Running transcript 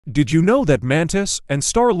Did you know that Mantis and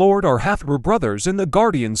Star-Lord are half-brothers in the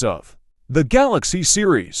Guardians of the Galaxy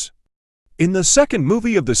series? In the second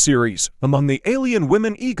movie of the series, among the alien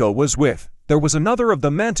women Ego was with, there was another of the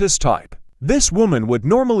Mantis type. This woman would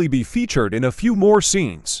normally be featured in a few more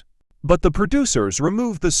scenes, but the producers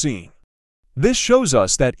removed the scene. This shows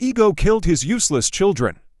us that Ego killed his useless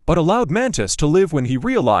children, but allowed Mantis to live when he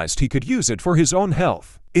realized he could use it for his own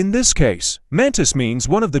health. In this case, Mantis means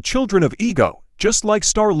one of the children of Ego, just like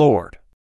Star-Lord.